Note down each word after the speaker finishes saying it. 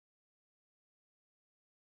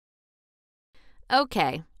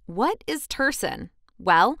Okay, what is Tercen?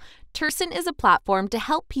 Well, Tercen is a platform to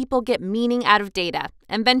help people get meaning out of data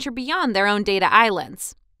and venture beyond their own data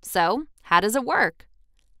islands. So, how does it work?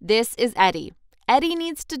 This is Eddie. Eddie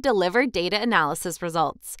needs to deliver data analysis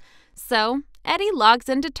results. So, Eddie logs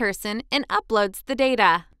into Tercen and uploads the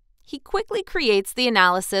data. He quickly creates the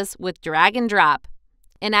analysis with drag and drop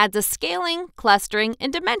and adds a scaling, clustering,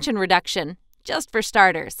 and dimension reduction, just for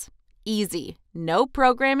starters. Easy, no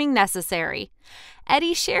programming necessary.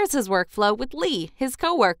 Eddie shares his workflow with Lee, his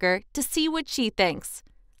coworker, to see what she thinks.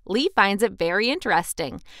 Lee finds it very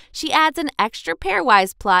interesting. She adds an extra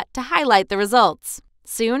pairwise plot to highlight the results.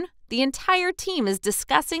 Soon, the entire team is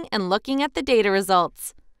discussing and looking at the data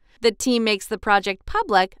results. The team makes the project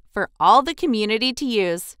public for all the community to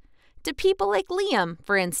use. To people like Liam,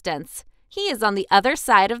 for instance. He is on the other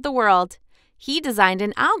side of the world. He designed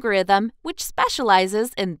an algorithm which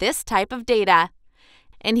specializes in this type of data.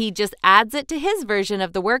 And he just adds it to his version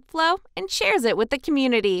of the workflow and shares it with the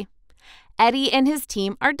community. Eddie and his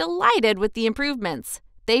team are delighted with the improvements.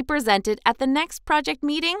 They presented at the next project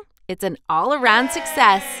meeting. It's an all-around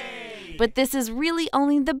success. But this is really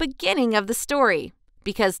only the beginning of the story,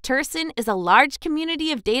 because Tercen is a large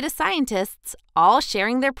community of data scientists all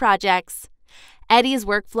sharing their projects. Eddie's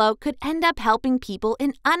workflow could end up helping people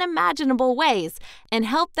in unimaginable ways and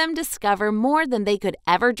help them discover more than they could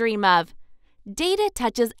ever dream of. Data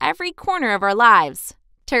touches every corner of our lives.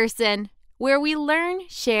 Tercen, where we learn,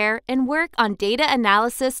 share, and work on data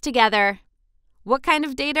analysis together. What kind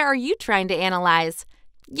of data are you trying to analyze?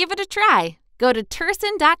 Give it a try. Go to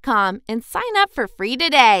tercen.com and sign up for free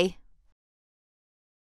today.